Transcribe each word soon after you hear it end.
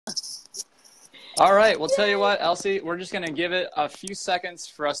All right. Well, tell you what, Elsie, we're just going to give it a few seconds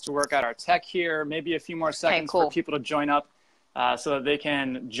for us to work out our tech here, maybe a few more Okay, seconds for cool. people to join up so that they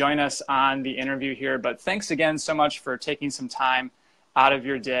can join us on the interview here. But thanks again so much for taking some time out of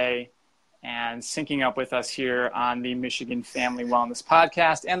your day and syncing up with us here on the Michigan Family Wellness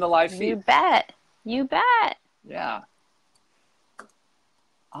Podcast and the live You feed. bet. You bet. Yeah.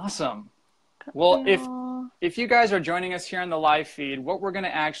 Awesome. Well, if you guys are joining us here on the live feed, what we're going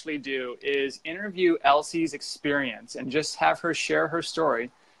to actually do is interview Elsie's experience and just have her share her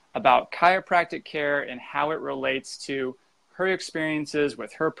story about chiropractic care and how it relates to her experiences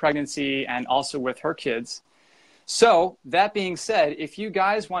with her pregnancy and also with her kids. So that being said, if you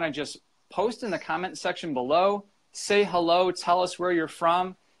guys want to just post in the comment section below, say hello, tell us where you're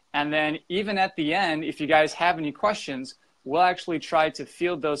from, and then even at the end, if you guys have any questions, we'll actually try to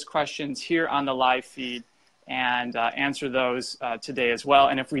field those questions here on the live feed and answer those today as well.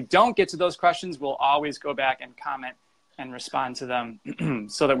 And if we don't get to those questions, we'll always go back and comment and respond to them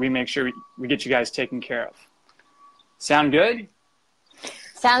so that we make sure we get you guys taken care of. Sound good?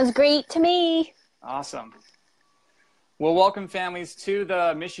 Sounds great to me. Awesome. Well, welcome families to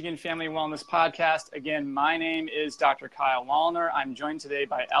the Michigan Family Wellness Podcast. Again, my name is Dr. Kyle Wallner. I'm joined today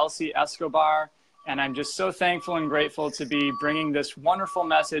by Elsie Escobar. And I'm just so thankful and grateful to be bringing this wonderful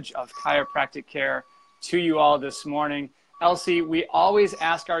message of chiropractic care to you all this morning. Elsie, we always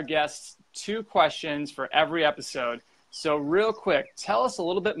ask our guests 2 questions for every episode. So real quick, tell us a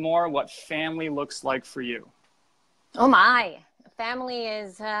little bit more what family looks like for you. Oh my. Family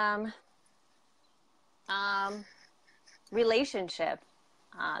is relationship,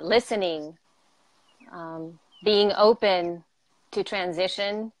 listening, being open to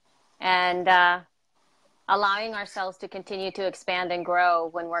transition, and allowing ourselves to continue to expand and grow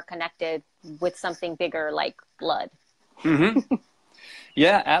when we're connected with something bigger like blood. Mm-hmm.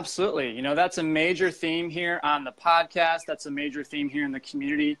 Yeah, absolutely. You know, that's a major theme here on the podcast. That's a major theme here in the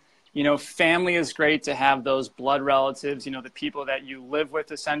community. You know, family is great to have those blood relatives, you know, the people that you live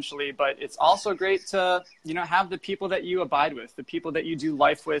with essentially, but it's also great to, you know, have the people that you abide with, the people that you do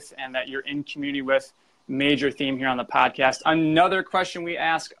life with and that you're in community with. Major theme here on the podcast. Another question we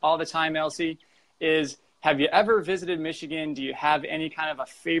ask all the time, Elsie, is have you ever visited Michigan? Do you have any kind of a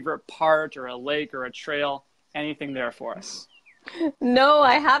favorite part or a lake or a trail? Anything there for us? No,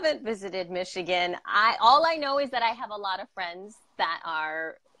 I haven't visited Michigan. All I know is that I have a lot of friends that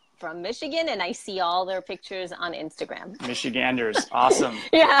are from Michigan, and I see all their pictures on Instagram. Michiganders, awesome.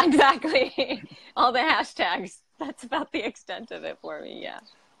 Yeah, exactly. All the hashtags. That's about the extent of it for me, yeah.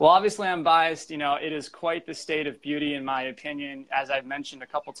 Well, obviously I'm biased. You know, it is quite the state of beauty in my opinion, as I've mentioned a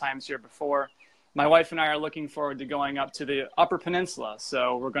couple times here before. My wife and I are looking forward to going up to the Upper Peninsula.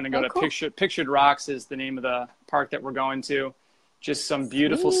 So we're going to go to cool. Pictured Rocks is the name of the park that we're going to. Just some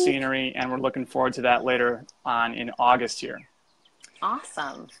beautiful scenery, and we're looking forward to that later on in August here.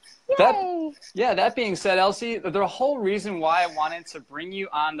 Awesome. Yay! That being said, Elsie, the whole reason why I wanted to bring you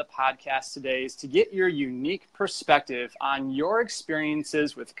on the podcast today is to get your unique perspective on your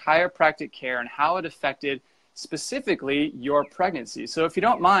experiences with chiropractic care and how it affected specifically your pregnancy. So if you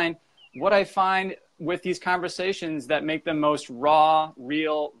don't mind, what I find with these conversations that make them most raw,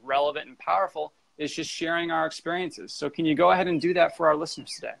 real, relevant, and powerful is just sharing our experiences. So can you go ahead and do that for our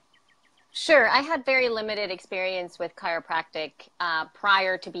listeners today? Sure. I had very limited experience with chiropractic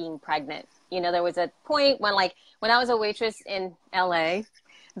prior to being pregnant. You know, there was a point when I was a waitress in LA,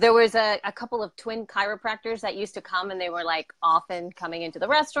 there was a couple of twin chiropractors that used to come, and they were like often coming into the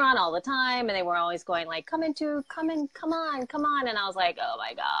restaurant all the time. And they were always going like, come on. And I was like, oh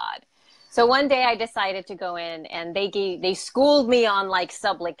my God. So one day I decided to go in, and they schooled me on like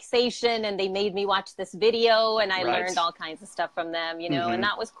subluxation, and they made me watch this video, and I learned all kinds of stuff from them, you know, and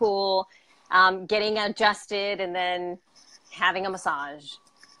that was cool. Getting adjusted and then having a massage.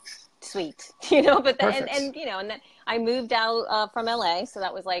 Sweet, you know, but then, and you know, and then I moved out from LA. So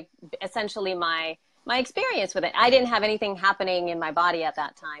that was like essentially my experience with it. I didn't have anything happening in my body at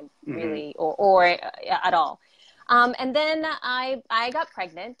that time, really, or at all. And then I got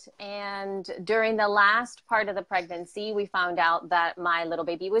pregnant, and during the last part of the pregnancy, we found out that my little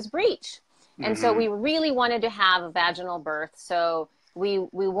baby was Breech. And so we really wanted to have a vaginal birth. So we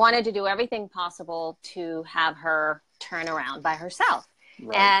wanted to do everything possible to have her turn around by herself.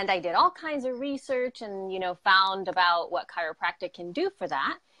 Right. And I did all kinds of research and, you know, found about what chiropractic can do for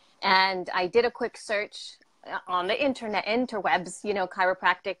that. And I did a quick search on the interwebs, you know,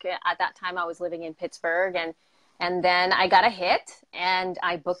 chiropractic. At that time I was living in Pittsburgh, and then I got a hit, and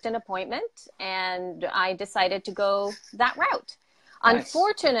I booked an appointment, and I decided to go that route. Nice.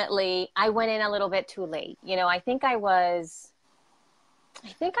 Unfortunately, I went in a little bit too late. You know, I think I was I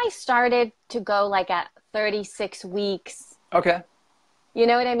think I started to go like at 36 weeks. Okay. You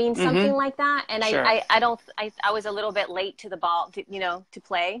know what I mean? Mm-hmm. Something like that. And Sure. I was a little bit late to the ball, to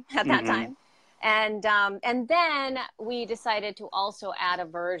play at that Mm-hmm. time. And then we decided to also add a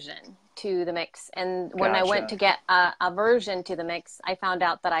version to the mix. And when I went Gotcha. to get a version to the mix, I found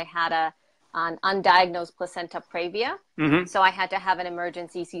out that I had an undiagnosed placenta previa. Mm-hmm. So I had to have an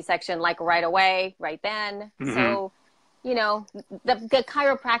emergency C-section like right away, right then. Mm-hmm. So, the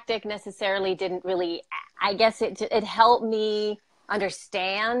chiropractic necessarily didn't really, I guess it helped me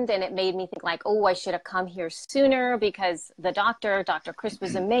understand, and it made me think like, oh, I should have come here sooner, because Dr. Chris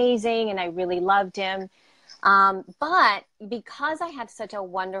was amazing and I really loved him. But because I had such a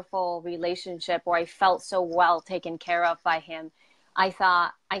wonderful relationship, or I felt so well taken care of by him, I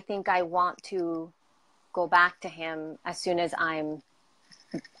thought, I think I want to go back to him as soon as I'm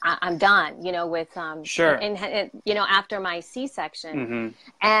done, with Sure. after my C-section. Mm-hmm.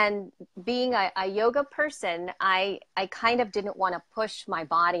 And being a yoga person, I kind of didn't want to push my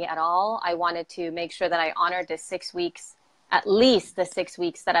body at all. I wanted to make sure that I honored the 6 weeks, at least the 6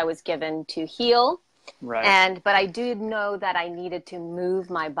 weeks that I was given to heal. Right. But I did know that I needed to move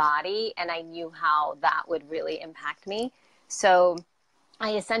my body, and I knew how that would really impact me. So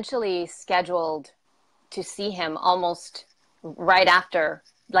I essentially scheduled to see him almost right after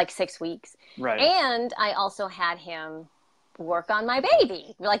like 6 weeks. Right. And I also had him work on my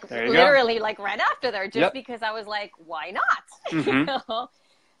baby, like There you literally like right after there, just Yep. because I was like, why not? Mm-hmm.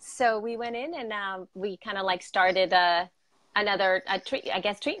 So we went in and we kind of like started another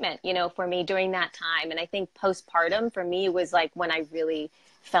treatment, for me during that time. And I think postpartum for me was like when I really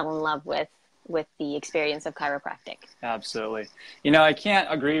fell in love with the experience of chiropractic. Absolutely. I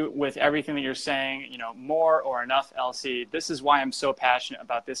can't agree with everything that you're saying, more or enough, Elsie. This is why I'm so passionate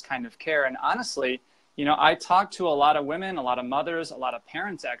about this kind of care. And honestly, I talk to a lot of women, a lot of mothers, a lot of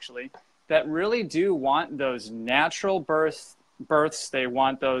parents actually, that really do want those natural births. They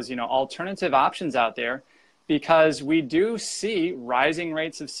want those, alternative options out there, because we do see rising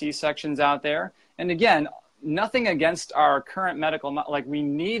rates of C-sections out there. And again, nothing against our current medical, like we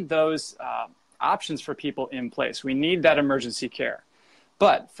need those options for people in place. We need that emergency care.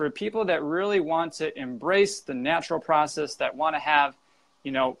 But for people that really want to embrace the natural process, that want to have,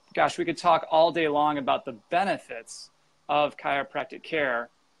 gosh, we could talk all day long about the benefits of chiropractic care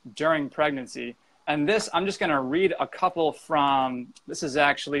during pregnancy. And this, I'm just going to read a couple this is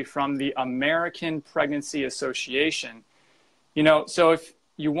actually from the American Pregnancy Association. So if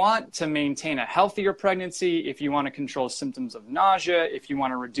you want to maintain a healthier pregnancy, if you want to control symptoms of nausea, if you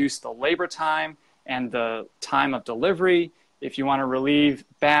want to reduce the labor time and the time of delivery, if you want to relieve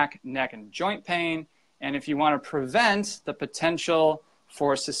back, neck, and joint pain, and if you want to prevent the potential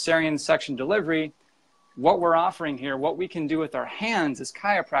for cesarean section delivery, what we're offering here, what we can do with our hands as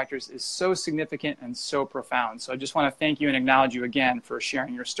chiropractors, is so significant and so profound. So I just want to thank you and acknowledge you again for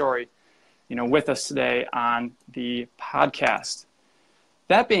sharing your story, with us today on the podcast.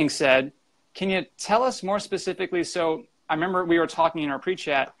 That being said, can you tell us more specifically? So I remember we were talking in our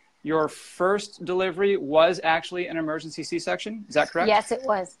pre-chat, your first delivery was actually an emergency C-section. Is that correct? Yes, it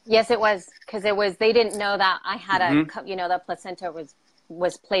was. Because they didn't know that I had the placenta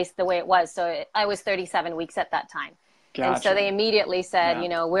was placed the way it was. So I was 37 weeks at that time. Gotcha. And so they immediately said,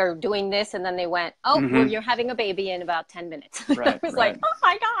 we're doing this. And then they went, well, you're having a baby in about 10 minutes. Right, I was like, oh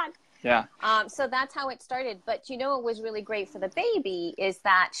my God. Yeah. So that's how it started. But what was really great for the baby is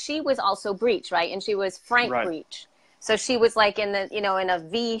that she was also Breech, right? And she was Frank Breech. So she was like in a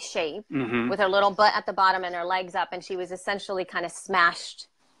V shape with her little butt at the bottom and her legs up. And she was essentially kind of smashed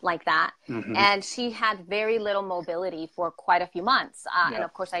like that. And she had very little mobility for quite a few months. And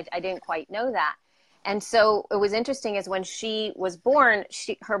of course, I didn't quite know that. And so it was interesting is when she was born,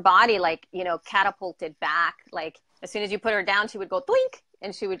 her body catapulted back. Like as soon as you put her down, she would go twink,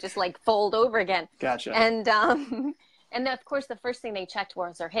 and she would just like fold over again. Gotcha. And of course, the first thing they checked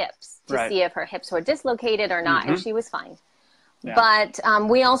was her hips to see if her hips were dislocated or not. And she was fine. Yeah. But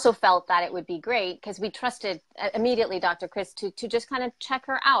we also felt that it would be great because we trusted immediately Dr. Chris to just kind of check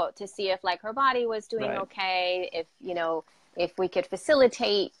her out to see if like her body was doing okay, if we could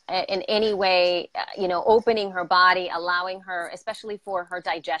facilitate in any way, opening her body, allowing her, especially for her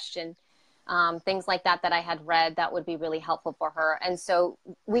digestion, things like that I had read that would be really helpful for her. And so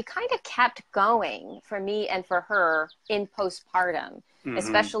we kind of kept going for me and for her in postpartum,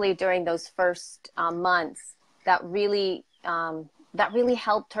 especially during those first months that really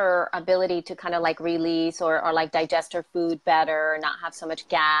helped her ability to kind of like release or like digest her food better, not have so much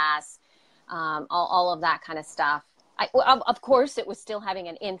gas, all of that kind of stuff. Of course, it was still having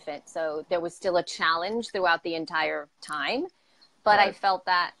an infant, so there was still a challenge throughout the entire time. but I Right. felt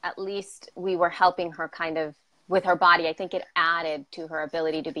that at least we were helping her kind of with her body. I think it added to her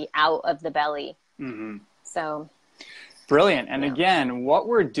ability to be out of the belly. Mm-hmm. So, Brilliant. And yeah. again, what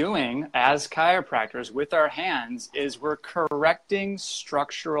we're doing as chiropractors with our hands is we're correcting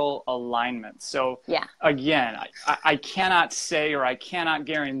structural alignment. So Yeah. again, I cannot say or I cannot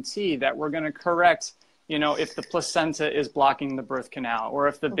guarantee that we're going to correct, if the placenta is blocking the birth canal or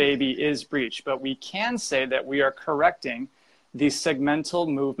if the Mm-hmm. baby is breech, but we can say that we are correcting the segmental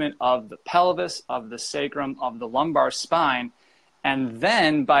movement of the pelvis, of the sacrum, of the lumbar spine. And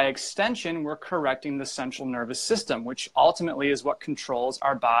then by extension, we're correcting the central nervous system, which ultimately is what controls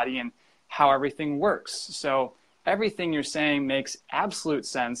our body and how everything works. So everything you're saying makes absolute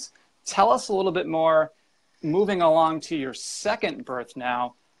sense. Tell us a little bit more, moving along to your second birth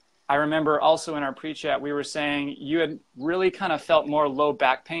now. I remember also in our pre-chat, we were saying you had really kind of felt more low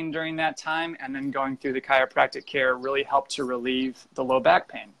back pain during that time, and then going through the chiropractic care really helped to relieve the low back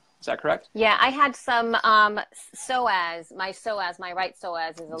pain. Is that correct? Yeah, I had some psoas. My right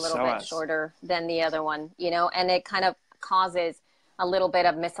psoas is a little bit Psoas. shorter than the other one, and it kind of causes a little bit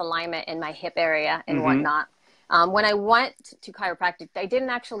of misalignment in my hip area and Mm-hmm. whatnot. When I went to chiropractic, I didn't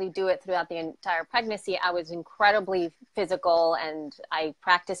actually do it throughout the entire pregnancy. I was incredibly physical and I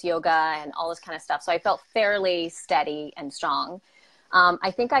practiced yoga and all this kind of stuff. So I felt fairly steady and strong. I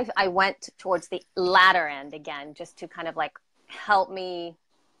think I went towards the latter end again, just to kind of like help me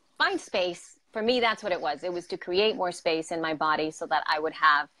find space. For me, that's what it was. It was to create more space in my body so that I would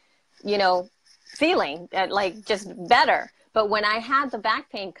have, feeling like just better. But when I had the back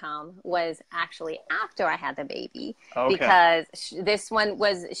pain come was actually after I had the baby, Okay. because this one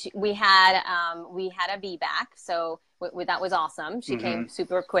was, we had a VBAC. So that was awesome. She Mm-hmm. came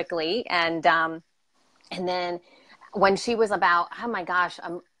super quickly. And then when she was about, oh my gosh,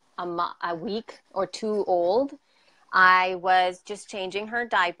 a week or two old, I was just changing her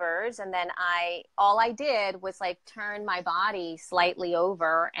diapers, and then all I did was like turn my body slightly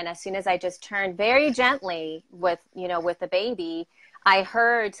over, and as soon as I just turned very gently with the baby, I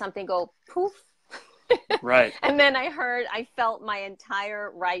heard something go poof. Right. And then I felt my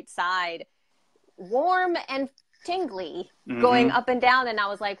entire right side warm and tingly, Mm-hmm. going up and down, and I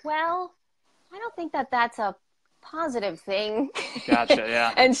was like, well, I don't think that's a positive thing. Gotcha.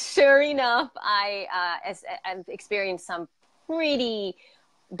 Yeah. And sure enough, I experienced some pretty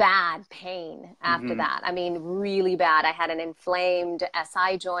bad pain after Mm-hmm. that. I mean, really bad. I had an inflamed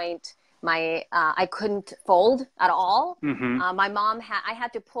SI joint. I couldn't fold at all. Mm-hmm. I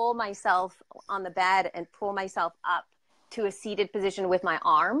had to pull myself on the bed and pull myself up to a seated position with my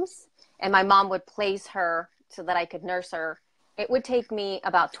arms, and my mom would place her so that I could nurse her. It would take me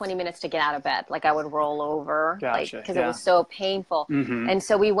about 20 minutes to get out of bed. Like I would roll over, Gotcha. because Yeah. it was so painful. Mm-hmm. And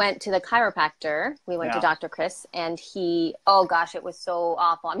so we went to the chiropractor. We went to Yeah. Dr. Chris, and oh gosh, it was so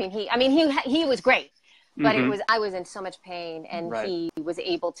awful. I mean, he was great, but Mm-hmm. I was in so much pain, and Right. he was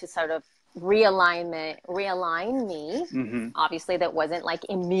able to sort of realign me. Mm-hmm. Obviously that wasn't like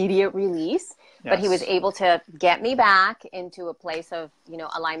immediate release, but he was Yes. able to get me back into a place of,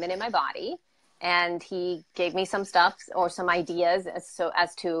 alignment in my body. And he gave me some stuff or some ideas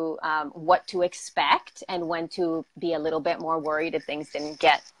as to what to expect and when to be a little bit more worried if things didn't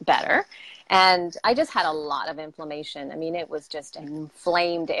get better. And I just had a lot of inflammation. I mean, it was just an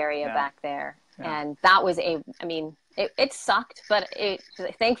inflamed area back there. Yeah. And that was it sucked, but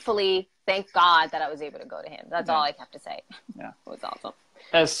thankfully, thank God that I was able to go to him. That's all I have to say. Yeah. It was awesome.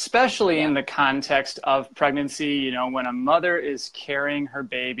 Especially in the context of pregnancy, when a mother is carrying her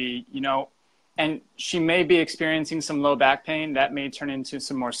baby, and she may be experiencing some low back pain, that may turn into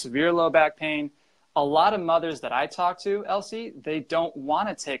some more severe low back pain. A lot of mothers that I talk to, Elsie, they don't want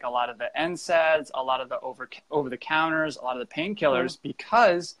to take a lot of the NSAIDs, a lot of the over-the-counters, a lot of the painkillers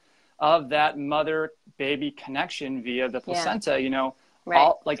because of that mother-baby connection via the placenta.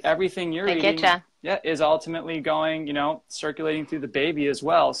 Right. Like everything you're eating is ultimately going, circulating through the baby as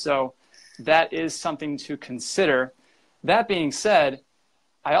well. So that is something to consider. That being said,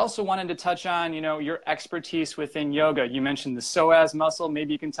 I also wanted to touch on, your expertise within yoga. You mentioned the psoas muscle.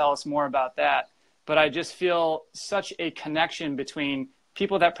 Maybe you can tell us more about that. But I just feel such a connection between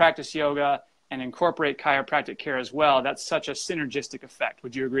people that practice yoga and incorporate chiropractic care as well. That's such a synergistic effect.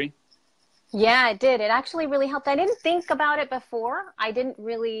 Would you agree? Yeah, it did. It actually really helped. I didn't think about it before. I didn't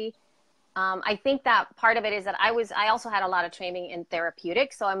really. I think that part of it is that I also had a lot of training in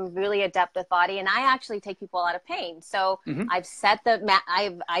therapeutics, so I'm really adept with body, and I actually take people out of pain. So I've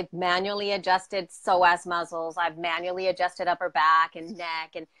manually adjusted psoas muscles, I've manually adjusted upper back and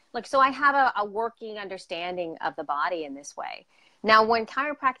neck, and so I have a working understanding of the body in this way. Now, when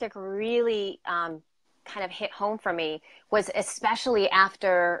chiropractic really kind of hit home for me was especially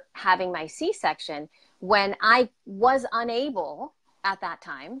after having my C-section, when I was unable at that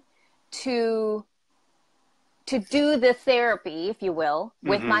time to do the therapy, if you will,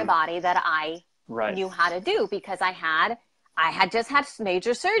 with my body that I knew how to do, because I had just had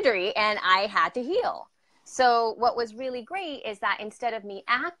major surgery and I had to heal. So what was really great is that instead of me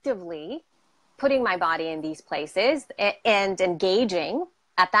actively putting my body in these places and engaging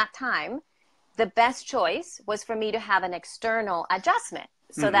at that time, the best choice was for me to have an external adjustment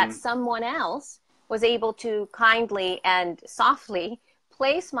so that someone else was able to kindly and softly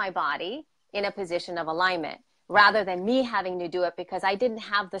place my body in a position of alignment, rather than me having to do it, because I didn't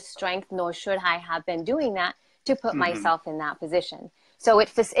have the strength, nor should I have been doing that, to put myself in that position. So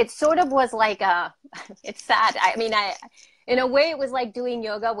it sort of was like it's sad. I mean, in a way it was like doing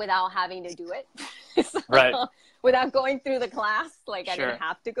yoga without having to do it. So, without going through the class. Like I didn't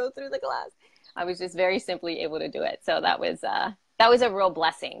have to go through the class. I was just very simply able to do it. So that was a real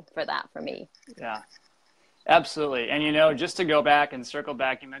blessing for me. Yeah. Absolutely. And, you know, just to go back and circle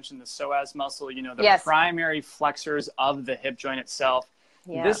back, you mentioned the psoas muscle, you know, the primary flexors of the hip joint itself.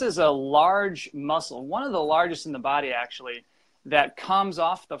 Yeah. This is a large muscle, one of the largest in the body, actually, that comes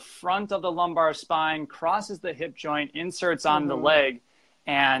off the front of the lumbar spine, crosses the hip joint, inserts on the leg.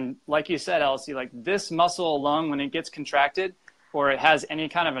 And like you said, Elsie, like this muscle alone, when it gets contracted or it has any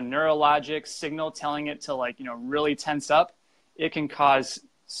kind of a neurologic signal telling it to, like, you know, really tense up, it can cause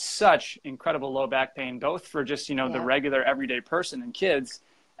such incredible low back pain, both for just, you know, the regular everyday person and kids,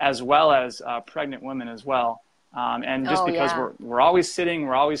 as well as pregnant women as well. And just because we're always sitting,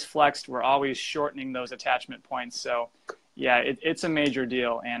 we're always flexed, we're always shortening those attachment points. So yeah, it's a major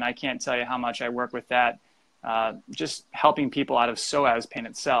deal. And I can't tell you how much I work with that, just helping people out of psoas pain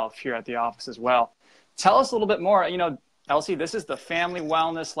itself here at the office as well. Tell us a little bit more. You know, Elsie, this is the Family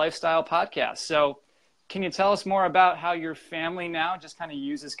Wellness Lifestyle Podcast. So can you tell us more about how your family now just kind of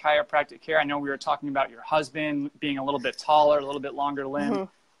uses chiropractic care? I know we were talking about your husband being a little bit taller, a little bit longer limbed.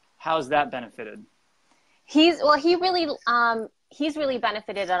 How's that benefited? He's really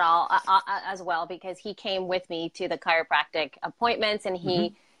benefited at all as well, because he came with me to the chiropractic appointments, and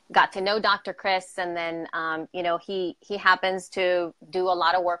he got to know Dr. Chris. And then, you know, he happens to do a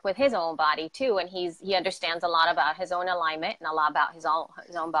lot of work with his own body too. And he understands a lot about his own alignment and a lot about his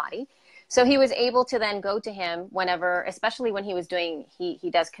own body. So he was able to then go to him whenever, especially when he was doing, he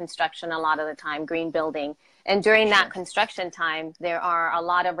does construction a lot of the time, green building. And during that construction time, there are a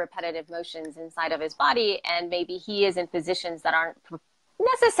lot of repetitive motions inside of his body. And maybe he is in positions that aren't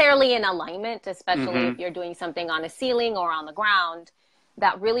necessarily in alignment, especially if you're doing something on a ceiling or on the ground,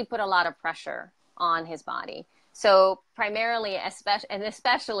 that really put a lot of pressure on his body. So primarily,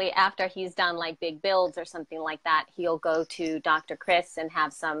 especially after he's done like big builds or something like that, he'll go to Dr. Chris and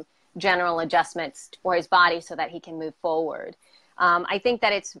have some general adjustments for his body so that he can move forward. I think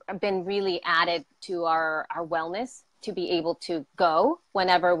that it's been really added to our wellness to be able to go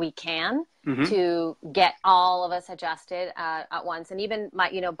whenever we can to get all of us adjusted at once. And even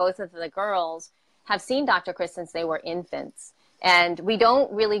both of the girls have seen Dr. Chris since they were infants. And we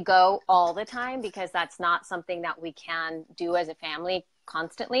don't really go all the time because that's not something that we can do as a family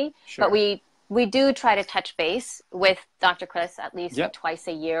constantly. But we do try to touch base with Dr. Chris at least twice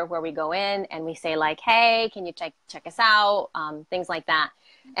a year, where we go in and we say like, hey, can you check us out? Things like that.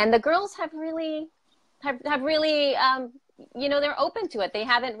 And the girls have really, they're open to it. They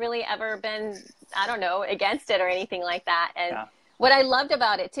haven't really ever been, against it or anything like that. And what I loved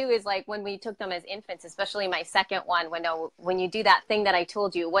about it too is like when we took them as infants, especially my second one, when you do that thing that I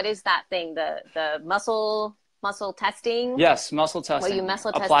told you, what is that thing? The muscle testing? Yes, muscle testing. Well, you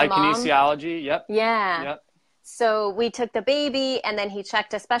muscle test Applied kinesiology, yep. Yeah. Yep. So we took the baby, and then he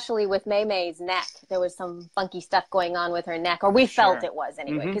checked, especially with May's neck. There was some funky stuff going on with her neck, or we felt it was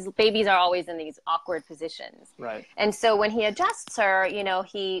anyway, because babies are always in these awkward positions. Right. And so when he adjusts her,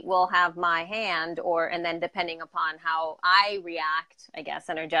 he will have my hand, and then depending upon how I react, I guess,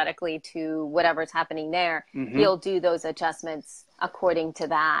 energetically to whatever's happening there, he'll do those adjustments according to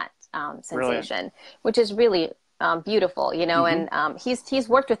that sensation, which is really beautiful, and he's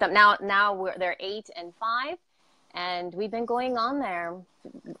worked with them. Now they're 8 and 5, and we've been going on there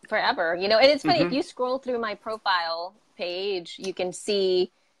forever, and it's funny, if you scroll through my profile page, you can see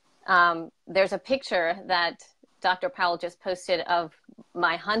there's a picture that Dr. Powell just posted of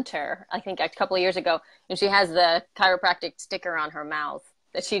my hunter, I think a couple of years ago, and she has the chiropractic sticker on her mouth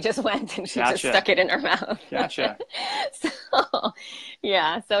that she just went and she just stuck it in her mouth. Gotcha.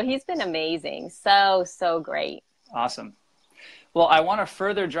 So he's been amazing. So great. Awesome. Well, I want to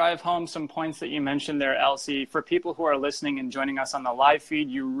further drive home some points that you mentioned there, Elsie. For people who are listening and joining us on the live feed,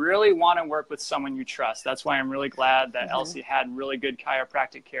 you really want to work with someone you trust. That's why I'm really glad that Elsie had really good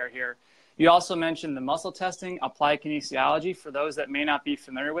chiropractic care here. You also mentioned the muscle testing, applied kinesiology. For those that may not be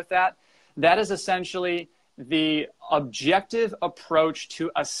familiar with that, that is essentially the objective approach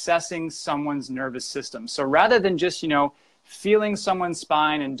to assessing someone's nervous system. So rather than just, feeling someone's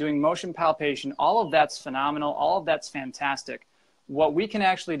spine and doing motion palpation, all of that's phenomenal. All of that's fantastic. What we can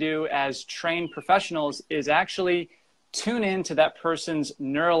actually do as trained professionals is actually tune into that person's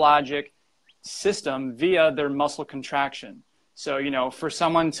neurologic system via their muscle contraction. So, for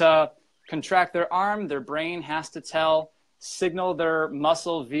someone to contract their arm, their brain has to signal their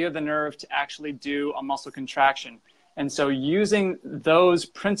muscle via the nerve to actually do a muscle contraction. And so using those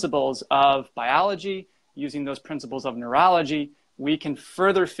principles of biology, using those principles of neurology, we can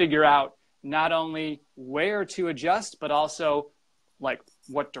further figure out not only where to adjust, but also like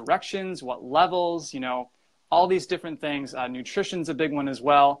what directions, what levels, all these different things. Nutrition's a big one as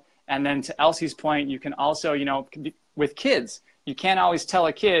well. And then to Elsie's point, you can also, with kids, you can't always tell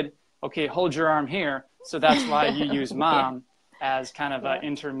a kid, okay, hold your arm here. So that's why you use mom as kind of an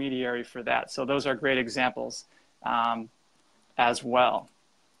intermediary for that. So those are great examples as well.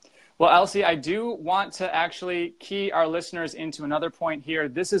 Well, Elsie, I do want to actually key our listeners into another point here.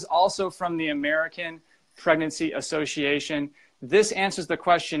 This is also from the American Pregnancy Association. This answers the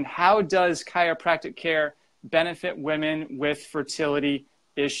question, how does chiropractic care benefit women with fertility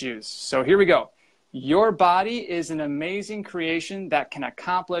issues? So here we go. Your body is an amazing creation that can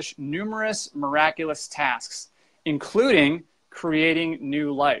accomplish numerous miraculous tasks, including creating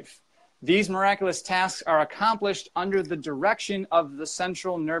new life. These miraculous tasks are accomplished under the direction of the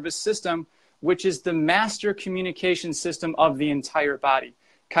central nervous system, which is the master communication system of the entire body.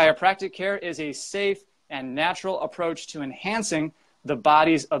 Chiropractic care is a safe and natural approach to enhancing the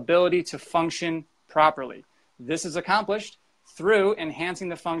body's ability to function properly. This is accomplished through enhancing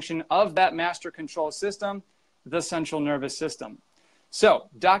the function of that master control system, the central nervous system. So,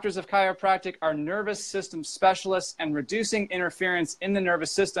 doctors of chiropractic are nervous system specialists, and reducing interference in the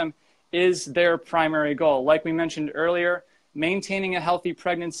nervous system is their primary goal. Like we mentioned earlier, maintaining a healthy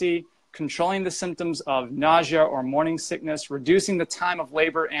pregnancy, controlling the symptoms of nausea or morning sickness, reducing the time of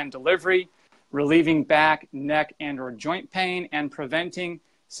labor and delivery, relieving back, neck, and or joint pain, and preventing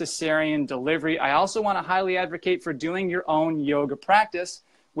cesarean delivery. I also want to highly advocate for doing your own yoga practice,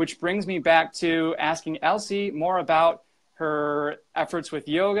 which brings me back to asking Elsie more about her efforts with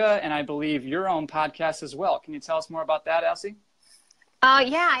yoga, and I believe your own podcast as well. Can you tell us more about that, Elsie?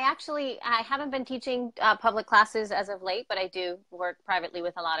 I haven't been teaching public classes as of late, but I do work privately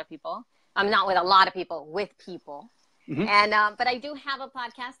with a lot of people. Not with a lot of people, with people. Mm-hmm. And but I do have a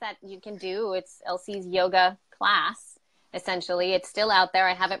podcast that you can do. It's Elsie's Yoga Class. Essentially, it's still out there.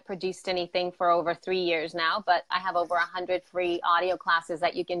 I haven't produced anything for over 3 years now, but I have over 100 free audio classes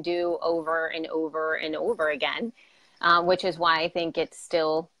that you can do over and over and over again, which is why I think it's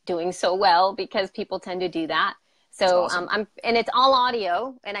still doing so well, because people tend to do that. So awesome. And it's all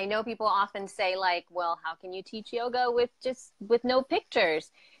audio. And I know people often say like, well, how can you teach yoga with no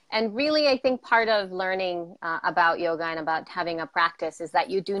pictures? And really, I think part of learning about yoga and about having a practice is that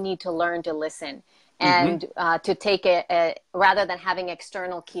you do need to learn to listen and to take it rather than having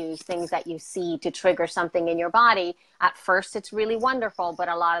external cues, things that you see to trigger something in your body. At first, it's really wonderful. But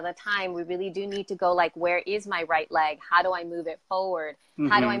a lot of the time, we really do need to go like, where is my right leg? How do I move it forward?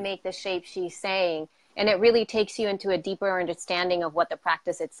 How do I make the shape she's saying? And it really takes you into a deeper understanding of what the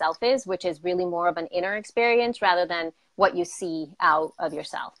practice itself is, which is really more of an inner experience rather than what you see out of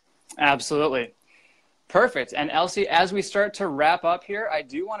yourself. Absolutely. Perfect. And Elsie, as we start to wrap up here, I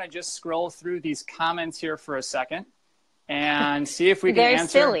do want to just scroll through these comments here for a second and see if we can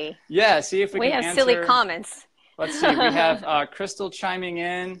answer. They're silly. Yeah, see if we can answer. We have silly comments. Let's see. We have Crystal chiming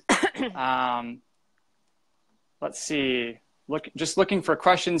in. Let's see. Just looking for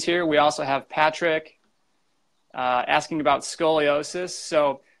questions here. We also have Patrick asking about scoliosis.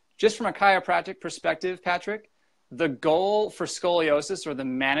 So just from a chiropractic perspective, Patrick, the goal for scoliosis, or the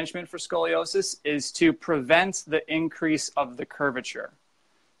management for scoliosis, is to prevent the increase of the curvature.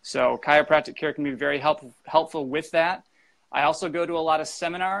 So chiropractic care can be very helpful with that. I also go to a lot of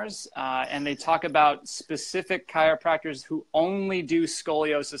seminars, and they talk about specific chiropractors who only do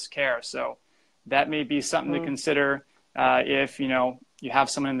scoliosis care. So that may be something to consider if you have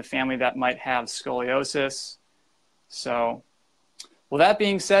someone in the family that might have scoliosis. So, well, that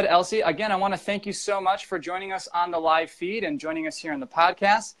being said, Elsie, again, I want to thank you so much for joining us on the live feed and joining us here on the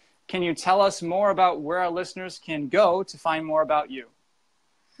podcast. Can you tell us more about where our listeners can go to find more about you?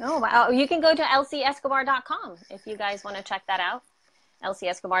 Oh, wow. You can go to lcscobar.com if you guys want to check that out.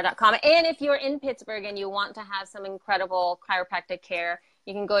 lcscobar.com. And if you're in Pittsburgh and you want to have some incredible chiropractic care,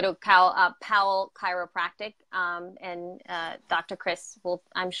 you can go to Powell Chiropractic, and Dr. Chris will,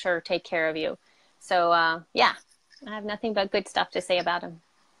 I'm sure, take care of you. So, yeah, I have nothing but good stuff to say about him.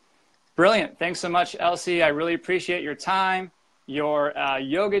 Brilliant. Thanks so much, Elsie. I really appreciate your time. You're a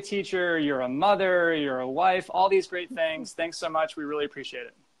yoga teacher, you're a mother, you're a wife, all these great things. Thanks so much. We really appreciate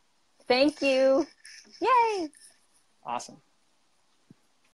it. Thank you. Yay. Awesome.